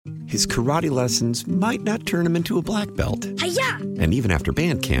his karate lessons might not turn him into a black belt. Hi-ya! And even after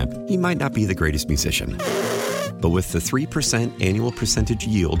band camp, he might not be the greatest musician. But with the 3% annual percentage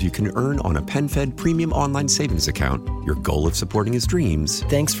yield you can earn on a PenFed premium online savings account, your goal of supporting his dreams...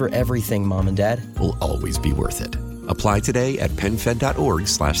 Thanks for everything, Mom and Dad. ...will always be worth it. Apply today at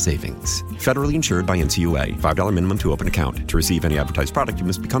PenFed.org/savings. Federally insured by NCUA. $5 minimum to open account. To receive any advertised product, you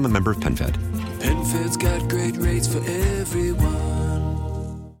must become a member of PenFed. PenFed's got great rates for everyone.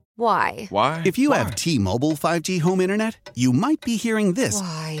 Why? Why? If you have T-Mobile 5G home internet, you might be hearing this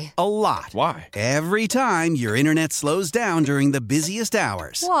Why? a lot. Why? Every time your internet slows down during the busiest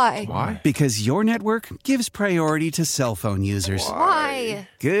hours. Why? Why? Because your network gives priority to cell phone users. Why?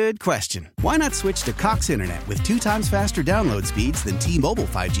 Good question. Why not switch to Cox Internet with 2 times faster download speeds than T-Mobile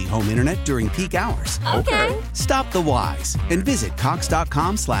 5G home internet during peak hours? Okay. Stop the whys and visit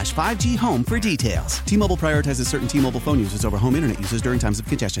cox.com/5G home for details. T-Mobile prioritizes certain T-Mobile phone users over home internet users during times of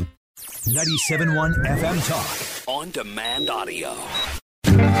congestion. 97.1 FM Talk. On demand audio.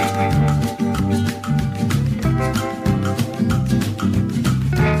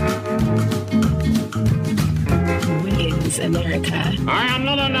 Wiggins America. I am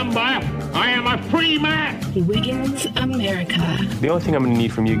not a number. I am a free man. Wiggins America. The only thing I'm going to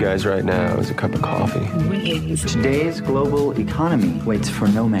need from you guys right now is a cup of coffee. Wiggins. Today's global economy waits for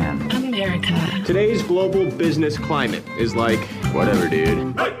no man. America. Today's global business climate is like, whatever,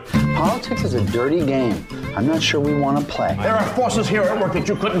 dude. Politics is a dirty game. I'm not sure we want to play. There are forces here at work that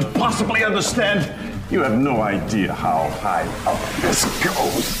you couldn't possibly understand. You have no idea how high up this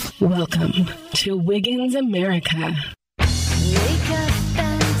goes. Welcome to Wiggins America. Wake up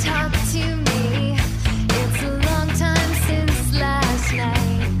and talk to me. It's a long time since last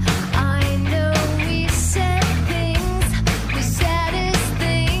night. I know we said things,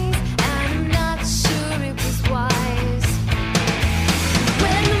 and I'm not sure it was wise.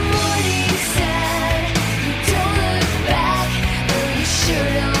 When the morning said, you don't look back, but you sure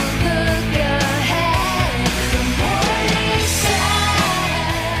don't look ahead. The morning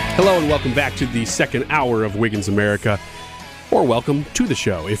said. Hello and welcome back to the second hour of Wiggins America. Or welcome to the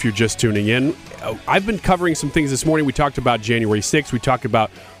show if you're just tuning in. I've been covering some things this morning. We talked about January 6th. We talked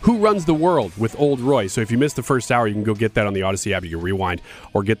about Who Runs the World with Old Roy. So if you missed the first hour, you can go get that on the Odyssey app. You can rewind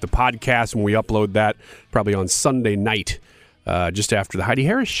or get the podcast when we upload that probably on Sunday night, just after the Heidi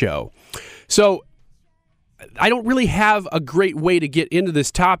Harris show. So I don't really have a great way to get into this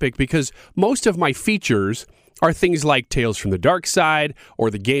topic because most of my features are things like Tales from the Dark Side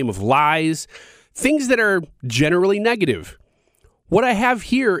or The Game of Lies, things that are generally negative. What I have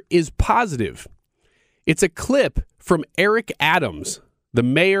here is positive. It's a clip from Eric Adams, the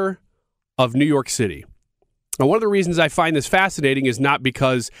mayor of New York City. Now, one of the reasons I find this fascinating is not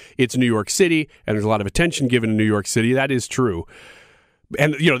because it's New York City and there's a lot of attention given to New York City. That is true.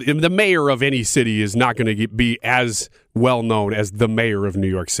 And, you know, the mayor of any city is not going to be as well known as the mayor of New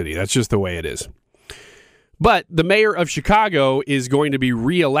York City. That's just the way it is. But the mayor of Chicago is going to be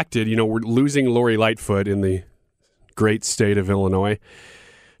reelected. You know, we're losing Lori Lightfoot in the great state of Illinois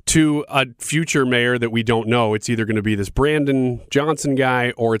to a future mayor that we don't know. It's either going to be this Brandon Johnson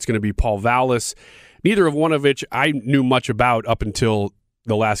guy or it's going to be Paul Vallas, neither of one of which I knew much about up until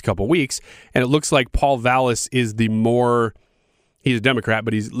the last couple weeks. And it looks like Paul Vallas is the more, he's a Democrat,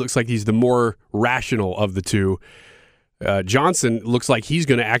 but he looks like he's the more rational of the two. Johnson looks like he's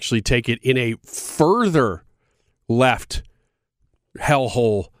going to actually take it in a further left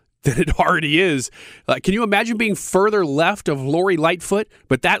hellhole than it already is. Can you imagine being further left of Lori Lightfoot?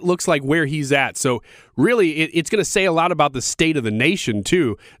 But that looks like where he's at. So really, it's going to say a lot about the state of the nation,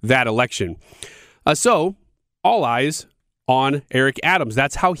 too, that election. So all eyes on Eric Adams.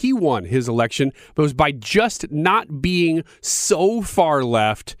 That's how he won his election. But it was by just not being so far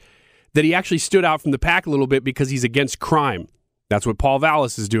left that he actually stood out from the pack a little bit because he's against crime. That's what Paul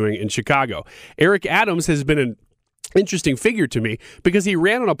Vallas is doing in Chicago. Eric Adams has been an interesting figure to me because he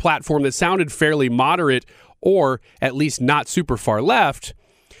ran on a platform that sounded fairly moderate or at least not super far left,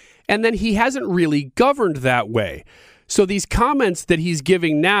 and then he hasn't really governed that way. So these comments that he's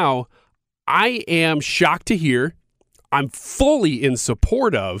giving now, I am shocked to hear. I'm fully in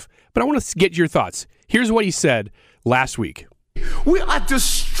support of, but I want to get your thoughts. Here's what he said last week. We are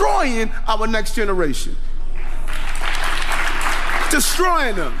destroying our next generation.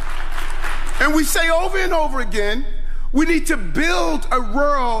 Destroying them. And we say over and over again, we need to build a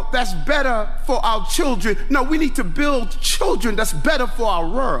world that's better for our children. No, we need to build children that's better for our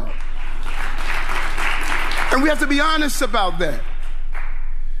world. And we have to be honest about that.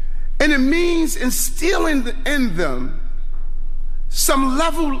 And it means instilling in them some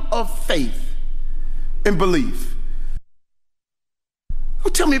level of faith and belief.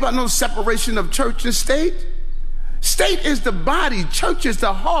 Don't tell me about no separation of church and state. State is the body, church is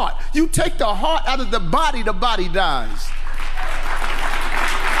the heart. You take the heart out of the body dies.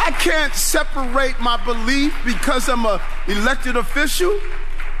 I can't separate my belief because I'm an elected official.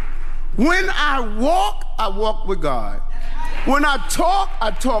 When I walk with God. When I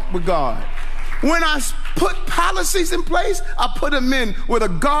talk with God. When I put policies in place, I put them in with a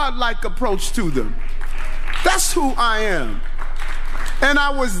God-like approach to them. That's who I am. And I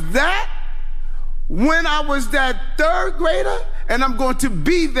was that when I was that third grader, and I'm going to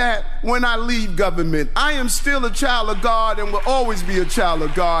be that when I leave government. I am still a child of God and will always be a child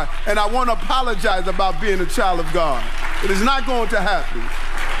of God, and I want to apologize about being a child of God. It is not going to happen.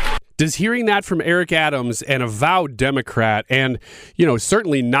 Does hearing that from Eric Adams, an avowed Democrat, and,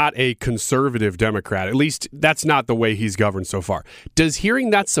 certainly not a conservative Democrat, at least that's not the way he's governed so far, does hearing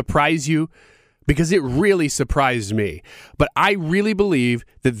that surprise you? Because it really surprised me. But I really believe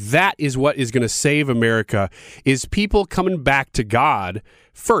that is what is going to save America, is people coming back to God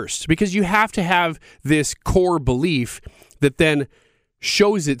first. Because you have to have this core belief that then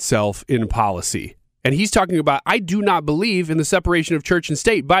shows itself in policy. And he's talking about, I do not believe in the separation of church and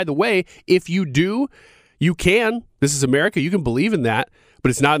state. By the way, if you do, you can. This is America. You can believe in that.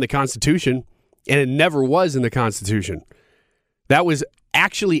 But it's not in the Constitution. And it never was in the Constitution. That was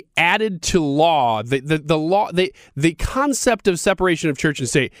actually added to law. The concept of separation of church and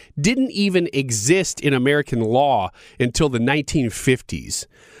state didn't even exist in American law until the 1950s,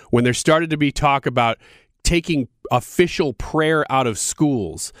 when there started to be talk about taking official prayer out of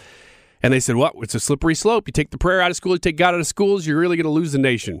schools. And they said, well, it's a slippery slope. You take the prayer out of school, you take God out of schools, you're really going to lose the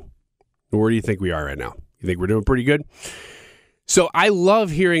nation. Where do you think we are right now? You think we're doing pretty good? So I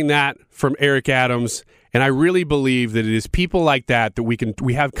love hearing that from Eric Adams. And I really believe that it is people like that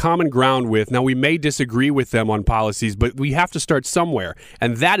we have common ground with. Now, we may disagree with them on policies, but we have to start somewhere.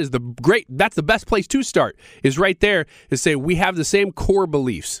 And that's the best place to start, is right there, is say we have the same core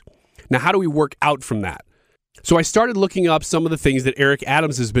beliefs. Now, how do we work out from that? So I started looking up some of the things that Eric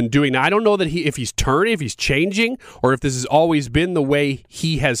Adams has been doing. Now, I don't know that if he's turning, if he's changing, or if this has always been the way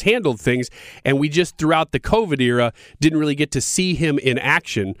he has handled things. And we just, throughout the COVID era, didn't really get to see him in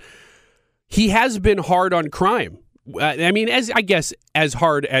action. He has been hard on crime. As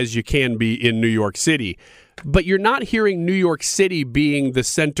hard as you can be in New York City. But you're not hearing New York City being the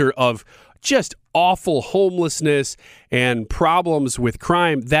center of just awful homelessness and problems with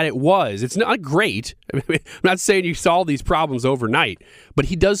crime that it was. It's not great. I'm not saying you solve these problems overnight, but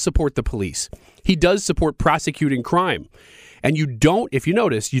he does support the police. He does support prosecuting crime. And if you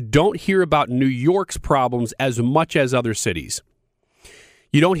notice, you don't hear about New York's problems as much as other cities.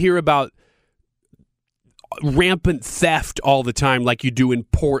 You don't hear about rampant theft all the time like you do in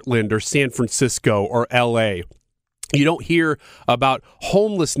Portland or San Francisco or LA. You don't hear about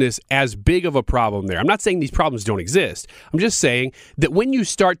homelessness as big of a problem there. I'm not saying these problems don't exist. I'm just saying that when you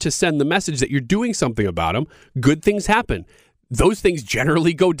start to send the message that you're doing something about them, good things happen. Those things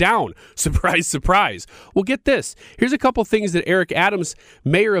generally go down. Surprise, surprise. Well, get this. Here's a couple things that Eric Adams,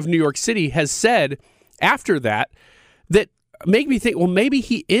 mayor of New York City, has said after that make me think, well, maybe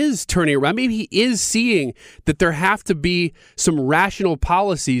he is turning around. Maybe he is seeing that there have to be some rational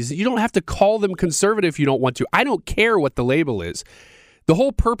policies. You don't have to call them conservative if you don't want to. I don't care what the label is. The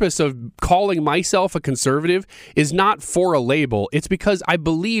whole purpose of calling myself a conservative is not for a label. It's because I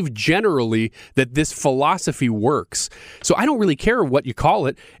believe generally that this philosophy works. So I don't really care what you call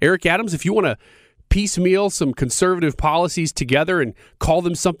it. Eric Adams, if you want to piecemeal some conservative policies together and call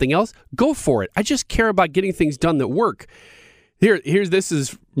them something else, go for it. I just care about getting things done that work. Mayor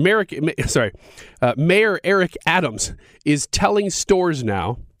Eric Adams is telling stores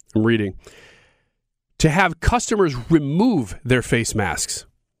now, I'm reading, to have customers remove their face masks.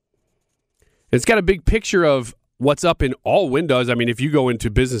 It's got a big picture of what's up in all windows. I mean, if you go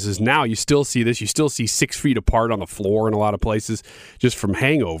into businesses now, you still see this. You still see 6 feet apart on the floor in a lot of places just from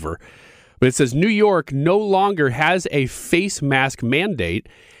hangover. But it says New York no longer has a face mask mandate,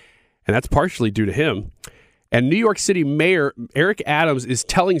 and that's partially due to him. And New York City Mayor Eric Adams is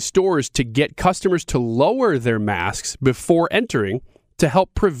telling stores to get customers to lower their masks before entering to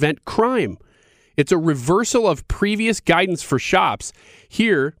help prevent crime. It's a reversal of previous guidance for shops.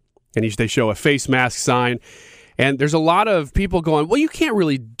 Here, and they show a face mask sign, and there's a lot of people going, well, you can't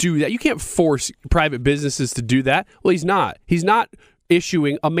really do that. You can't force private businesses to do that. Well, he's not. He's not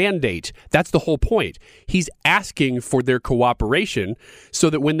issuing a mandate. That's the whole point. He's asking for their cooperation so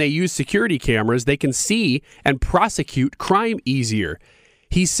that when they use security cameras, they can see and prosecute crime easier.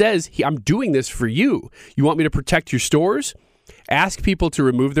 He says, I'm doing this for you. You want me to protect your stores? Ask people to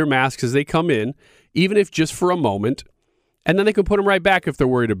remove their masks as they come in, even if just for a moment. And then they can put them right back if they're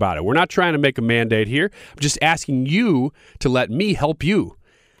worried about it. We're not trying to make a mandate here. I'm just asking you to let me help you.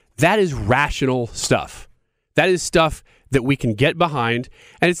 That is rational stuff. That is stuff that we can get behind.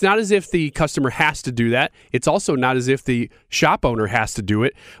 And it's not as if the customer has to do that. It's also not as if the shop owner has to do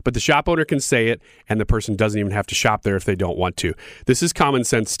it. But the shop owner can say it, and the person doesn't even have to shop there if they don't want to. This is common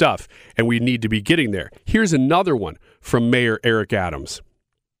sense stuff, and we need to be getting there. Here's another one from Mayor Eric Adams.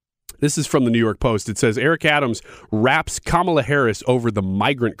 This is from the New York Post. It says, Eric Adams raps Kamala Harris over the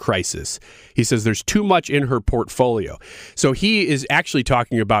migrant crisis. He says there's too much in her portfolio. So he is actually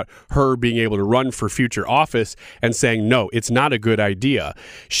talking about her being able to run for future office and saying, no, it's not a good idea.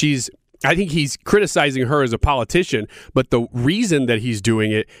 I think he's criticizing her as a politician, but the reason that he's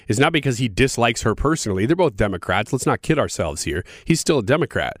doing it is not because he dislikes her personally. They're both Democrats. Let's not kid ourselves here. He's still a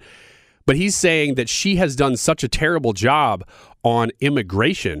Democrat. But he's saying that she has done such a terrible job on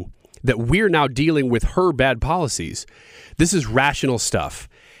immigration that we're now dealing with her bad policies. This is rational stuff.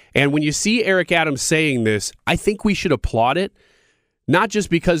 And when you see Eric Adams saying this, I think we should applaud it, not just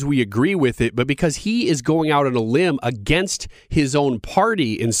because we agree with it, but because he is going out on a limb against his own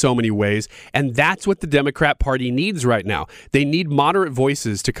party in so many ways. And that's what the Democrat Party needs right now. They need moderate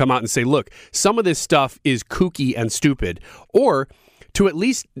voices to come out and say, look, some of this stuff is kooky and stupid. Or to at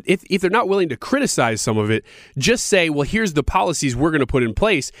least, if they're not willing to criticize some of it, just say, well, here's the policies we're going to put in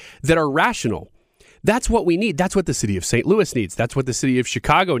place that are rational. That's what we need. That's what the city of St. Louis needs. That's what the city of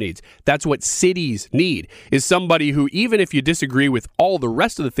Chicago needs. That's what cities need, is somebody who, even if you disagree with all the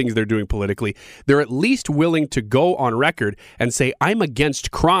rest of the things they're doing politically, they're at least willing to go on record and say, I'm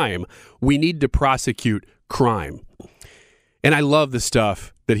against crime. We need to prosecute crime. And I love the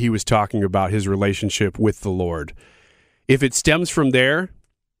stuff that he was talking about, his relationship with the Lord. If it stems from there,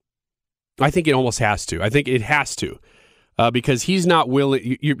 I think it almost has to. I think it has to, because he's not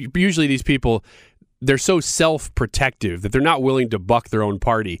willing. Usually these people, they're so self-protective that they're not willing to buck their own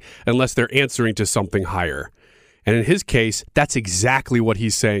party unless they're answering to something higher. And in his case, that's exactly what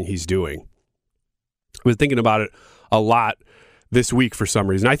he's saying he's doing. I was thinking about it a lot this week for some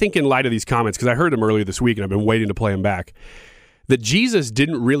reason. I think in light of these comments, because I heard them earlier this week and I've been waiting to play them back, that Jesus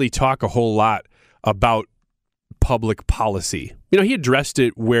didn't really talk a whole lot about public policy. He addressed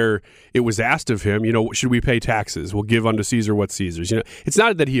it where it was asked of him, should we pay taxes? We'll give unto Caesar what's Caesar's. It's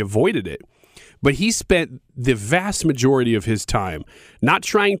not that he avoided it, but he spent the vast majority of his time not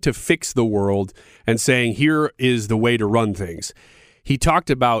trying to fix the world and saying, here is the way to run things. He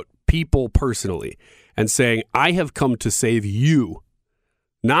talked about people personally and saying, I have come to save you,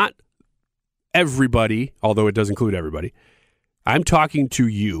 not everybody, although it does include everybody. I'm talking to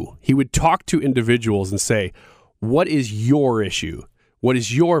you. He would talk to individuals and say, what is your issue? What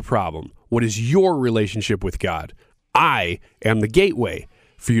is your problem? What is your relationship with God? I am the gateway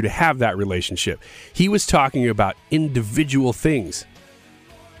for you to have that relationship. He was talking about individual things,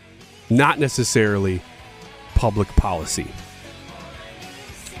 not necessarily public policy.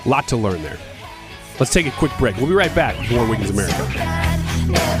 A lot to learn there. Let's take a quick break. We'll be right back with more Wiggins America.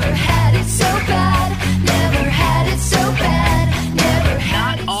 Never had it so bad. Never had it so bad.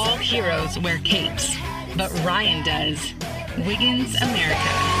 Not all heroes wear capes, but Ryan does. Wiggins America.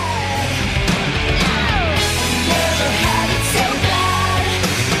 Never had it so bad.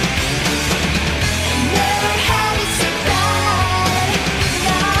 Never had it so bad.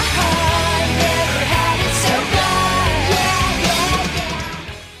 Never had it so bad.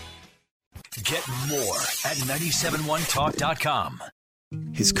 Get more at 971talk.com.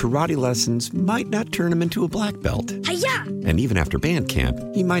 His karate lessons might not turn him into a black belt. Hi-ya! And even after band camp,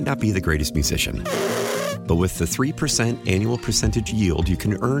 he might not be the greatest musician. But with the 3% annual percentage yield you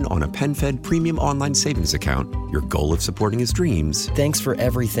can earn on a PenFed premium online savings account, your goal of supporting his dreams... Thanks for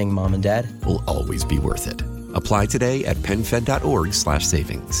everything, Mom and Dad. ...will always be worth it. Apply today at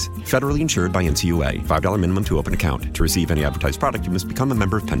PenFed.org/savings. Federally insured by NCUA. $5 minimum to open account. To receive any advertised product, you must become a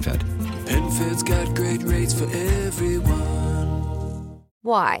member of PenFed. PenFed's got great rates for everyone.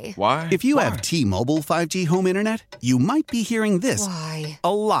 Why? Why? If you have T-Mobile 5G home internet, you might be hearing this Why?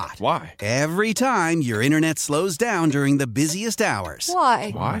 a lot. Why? Every time your internet slows down during the busiest hours. Why?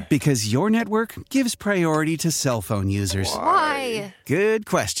 Why? Because your network gives priority to cell phone users. Why? Good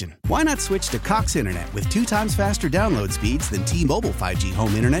question. Why not switch to Cox Internet with 2 times faster download speeds than T-Mobile 5G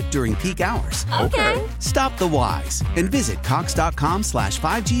home internet during peak hours? Okay. Stop the whys and visit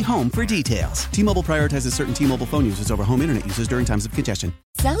cox.com/5G home for details. T-Mobile prioritizes certain T-Mobile phone users over home internet users during times of congestion.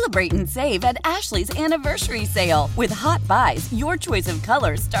 Celebrate and save at Ashley's Anniversary Sale. With Hot Buys, your choice of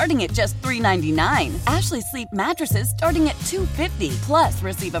colors starting at just $3.99. Ashley Sleep mattresses starting at $2.50. Plus,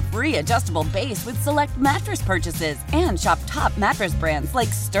 receive a free adjustable base with select mattress purchases. And shop top mattress brands like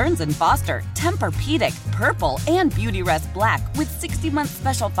Stearns & Foster, Tempur-Pedic, Purple, and Beautyrest Black with 60-month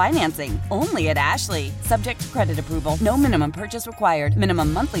special financing. Only at Ashley. Subject to credit approval. No minimum purchase required.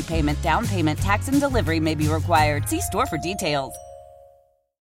 Minimum monthly payment, down payment, tax, and delivery may be required. See store for details.